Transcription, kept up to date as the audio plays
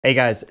Hey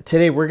guys,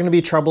 today we're going to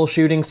be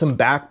troubleshooting some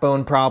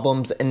backbone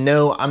problems, and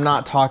no, I'm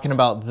not talking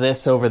about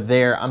this over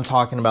there. I'm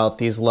talking about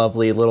these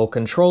lovely little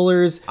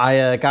controllers.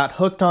 I got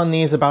hooked on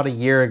these about a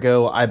year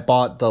ago. I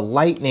bought the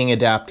lightning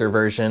adapter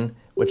version,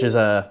 which is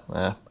I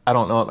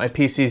don't know what my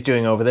PC is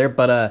doing over there,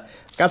 but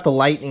got the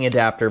lightning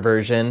adapter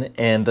version,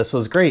 and this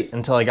was great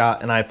until I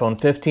got an iPhone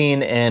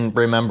 15 and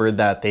remembered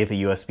that they have a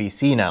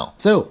USB-C now.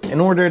 So in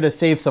order to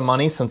save some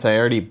money, since I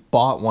already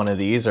bought one of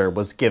these or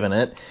was given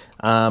it,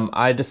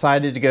 I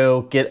decided to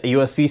go get a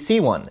USB-C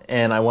one,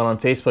 and I went on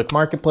Facebook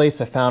Marketplace.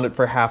 I found it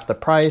for half the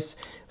price.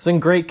 It's in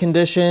great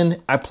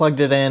condition. I plugged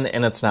it in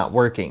and it's not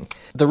working.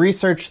 The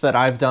research that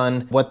I've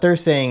done, what they're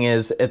saying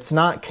is it's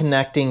not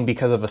connecting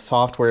because of a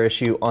software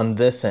issue on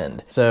this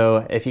end.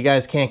 So if you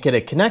guys can't get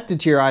it connected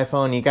to your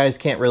iPhone, you guys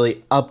can't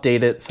really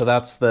update it. So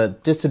that's the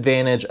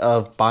disadvantage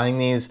of buying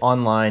these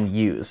online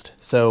used.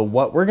 So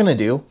what we're gonna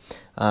do,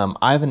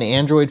 I have an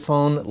Android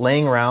phone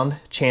laying around.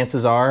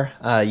 Chances are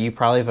you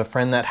probably have a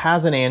friend that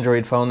has an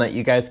Android phone that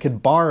you guys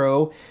could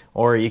borrow,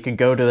 or you could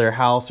go to their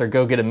house or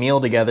go get a meal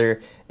together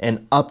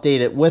and update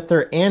it with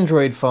their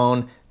Android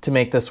phone to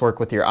make this work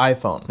with your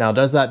iPhone. Now,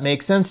 does that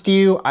make sense to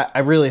you? I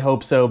really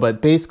hope so,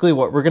 but basically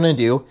what we're gonna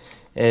do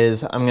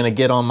is I'm gonna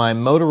get on my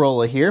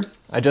Motorola here.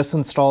 I just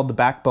installed the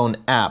Backbone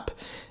app.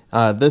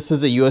 This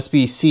is a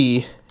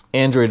USB-C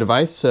Android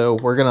device, so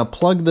we're gonna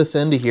plug this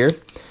into here,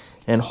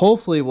 and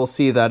hopefully we'll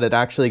see that it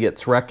actually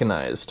gets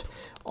recognized.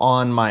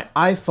 On my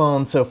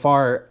iPhone so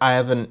far, I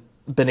haven't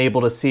been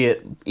able to see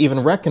it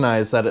even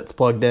recognize that it's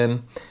plugged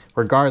in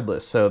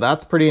regardless. So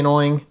that's pretty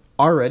annoying.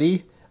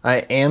 Already, I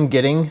am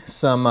getting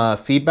some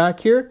feedback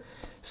here.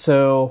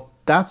 So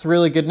that's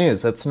really good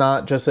news. It's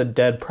not just a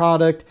dead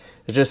product.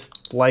 It's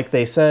just like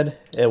they said,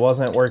 it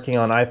wasn't working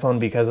on iPhone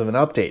because of an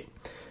update.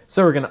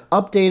 So we're gonna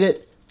update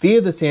it via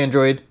this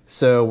Android.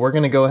 So we're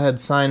gonna go ahead,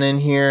 sign in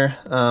here.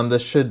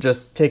 This should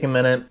just take a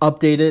minute,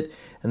 update it,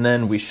 and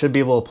then we should be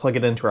able to plug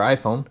it into our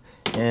iPhone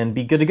and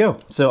be good to go.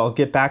 So I'll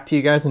get back to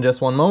you guys in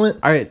just one moment.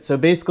 All right, so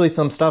basically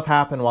some stuff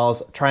happened while I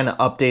was trying to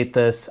update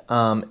this.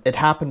 It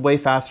happened way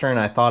faster than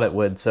I thought it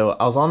would. So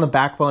I was on the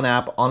Backbone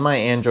app on my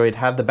Android,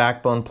 had the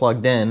Backbone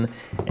plugged in,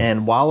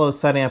 and while I was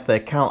setting up the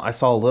account, I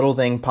saw a little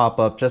thing pop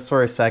up just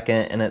for a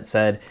second, and it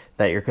said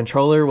that your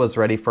controller was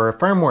ready for a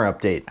firmware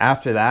update.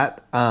 After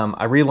that,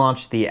 I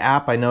relaunched the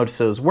app. I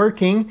noticed it was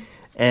working,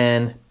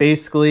 and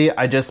basically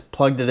I just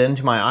plugged it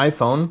into my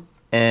iPhone,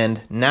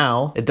 and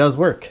now it does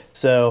work.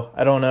 So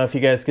I don't know if you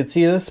guys could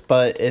see this,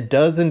 but it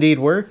does indeed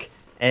work.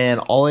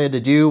 And all I had to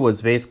do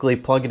was basically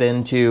plug it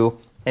into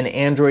an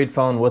Android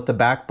phone with the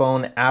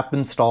Backbone app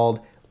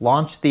installed,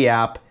 launch the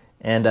app,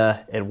 and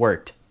it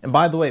worked. And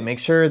by the way, make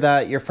sure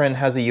that your friend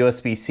has a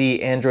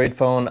USB-C Android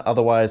phone,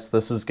 otherwise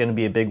this is gonna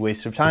be a big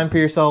waste of time for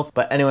yourself.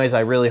 But anyways,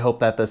 I really hope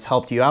that this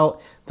helped you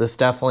out. This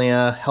definitely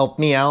helped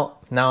me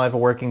out. Now I have a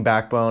working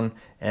Backbone,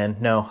 and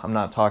no, I'm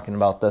not talking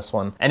about this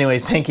one.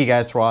 Anyways, thank you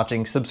guys for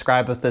watching.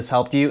 Subscribe if this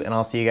helped you, and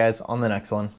I'll see you guys on the next one.